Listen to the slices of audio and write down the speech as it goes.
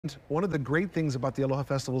One of the great things about the Aloha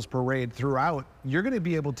Festivals Parade throughout, you're going to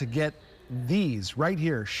be able to get these right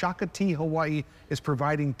here. Shaka Tea Hawaii is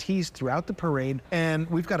providing teas throughout the parade, and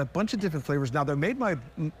we've got a bunch of different flavors. Now, they're made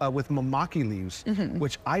with mamaki leaves,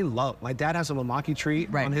 which I love. My dad has a mamaki tree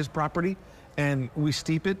on his property, and we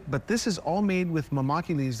steep it, but this is all made with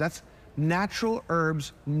mamaki leaves. That's natural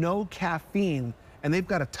herbs, no caffeine, and they've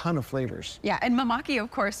got a ton of flavors. Yeah, and mamaki, of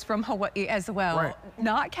course, from Hawaii as well.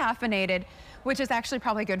 Not caffeinated, which is actually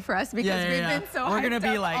probably good for us because we've been so We're gonna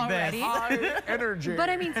be like already. this. High energy. But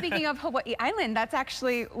I mean, speaking of Hawaii Island, that's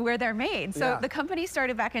actually where they're made. So the company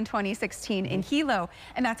started back in 2016 in Hilo,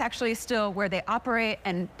 and that's actually still where they operate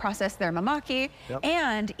and process their mamaki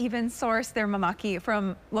and even source their mamaki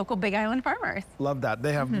from local Big Island farmers. Love that.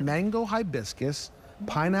 They have mango hibiscus,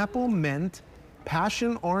 pineapple mint,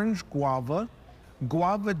 passion orange guava,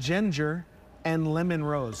 guava ginger, and lemon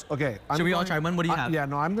rose. Okay. Should we all try one? What do you have? Yeah,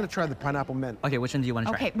 no, I'm gonna try the pineapple mint. Okay, which one do you want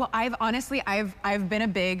to try? Okay, well, I've been a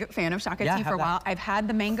big fan of Shaka Tea for a while. I've had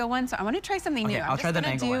the mango one, so I want to try something new. I'll try the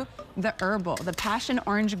mango one. The herbal, the passion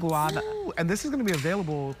orange guava. Ooh, and this is gonna be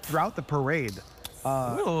available throughout the parade.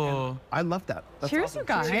 Ooh. I love that. That's Cheers, awesome. you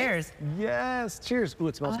guys. Cheers. Yes, cheers. Ooh,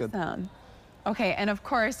 it smells good. Okay, and of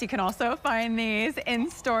course, you can also find these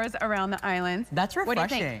in stores around the islands. That's refreshing. What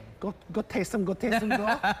do you think? Go taste them, go taste them,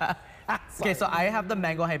 go. Okay, so I have the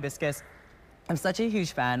mango hibiscus. I'm such a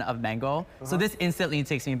huge fan of mango. So this instantly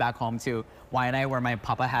takes me back home to Waianae, where my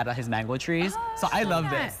papa had his mango trees. So I love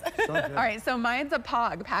this. So all right, so mine's a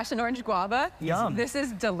POG, passion orange guava. Yum. This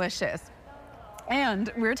is delicious.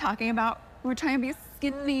 And we're trying to be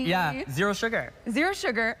skinny. Yeah, zero sugar. Zero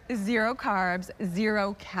sugar, zero carbs,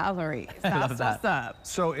 zero calories. That's what's up.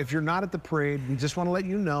 So if you're not at the parade, we just want to let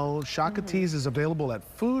you know Shaka Teas is available at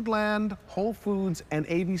Foodland, Whole Foods, and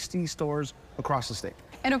AVC stores across the state.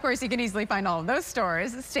 And of course, you can easily find all of those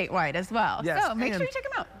stores statewide as well. Yes, So make sure you check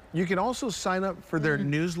them out. You can also sign up for their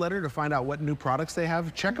newsletter to find out what new products they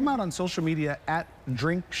have. Check them out on social media at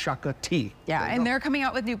Drink Shaka Tea. Yeah, and they're coming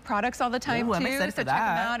out with new products all the time too. I'm excited so for check them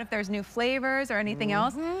that. out if there's new flavors or anything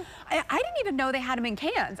else. I didn't even know they had them in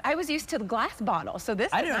cans. I was used to the glass bottle, so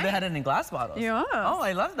this I didn't know they had it in glass bottles. Yeah. Oh,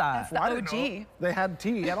 I love that. That's the OG. They had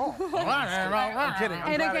tea at all. I'm kidding.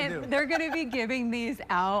 And again, they're going to be giving these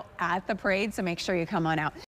out at the parade, so make sure you come on out.